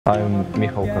I'm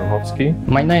Michał Karchowski.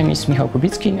 My name is Michał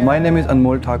Kubicki. My name is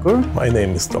Anmol Thakur. My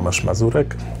name is Tomasz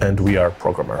Mazurek, and we are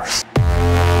programmers.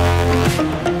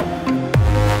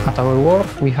 At our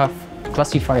work, we have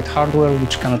classified hardware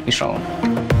which cannot be shown.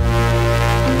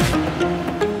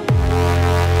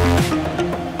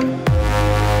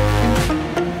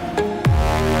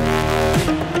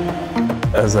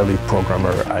 As a lead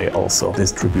programmer, I also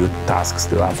distribute tasks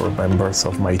to other members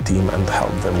of my team and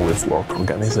help them with work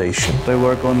organization. I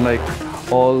work on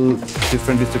all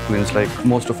different disciplines, like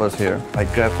most of us here, like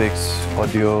graphics,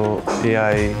 audio,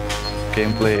 AI,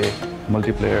 gameplay,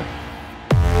 multiplayer.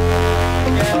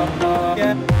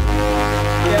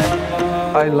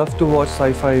 I love to watch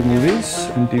sci-fi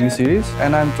movies and TV series,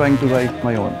 and I'm trying to write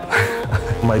my own.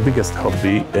 My biggest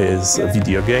hobby is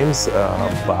video games,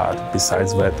 but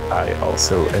besides that, I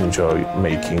also enjoy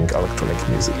making electronic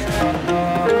music.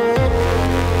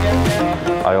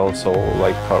 I also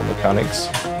like car mechanics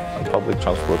and public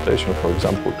transportation, for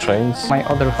example, trains. My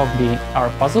other hobby are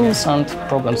puzzles and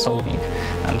problem solving.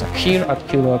 And here at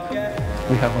QLOC,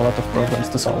 we have a lot of problems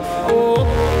to solve.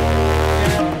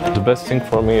 The best thing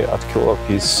for me at QLOC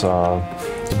is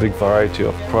the big variety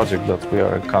of projects that we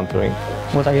are encountering.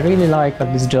 What I really like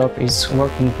at this job is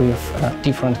working with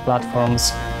different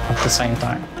platforms at the same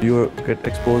time. You get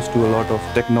exposed to a lot of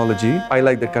technology. I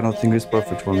like that kind of thing. It's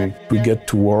perfect for me. We get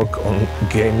to work on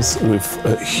games with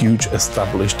huge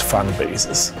established fan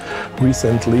bases.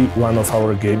 Recently, one of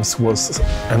our games was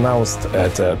announced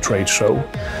at a trade show,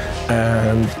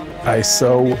 and I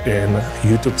saw in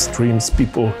YouTube streams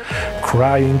people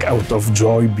crying out of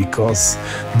joy because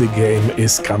the game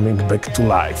is coming back to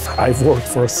life. I've worked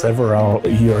for several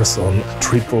years on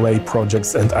AAA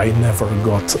projects and I never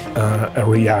got a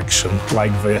reaction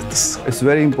like this. It's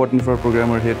very important for a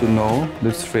programmer here to know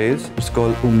this phrase. It's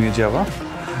called Umnie Java.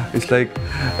 It's like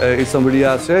if somebody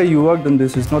asks, hey, you worked on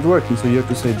this, it's not working, so you have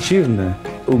to say Dziwne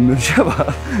Umnie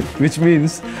Java, which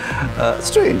means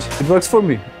strange. It works for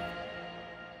me.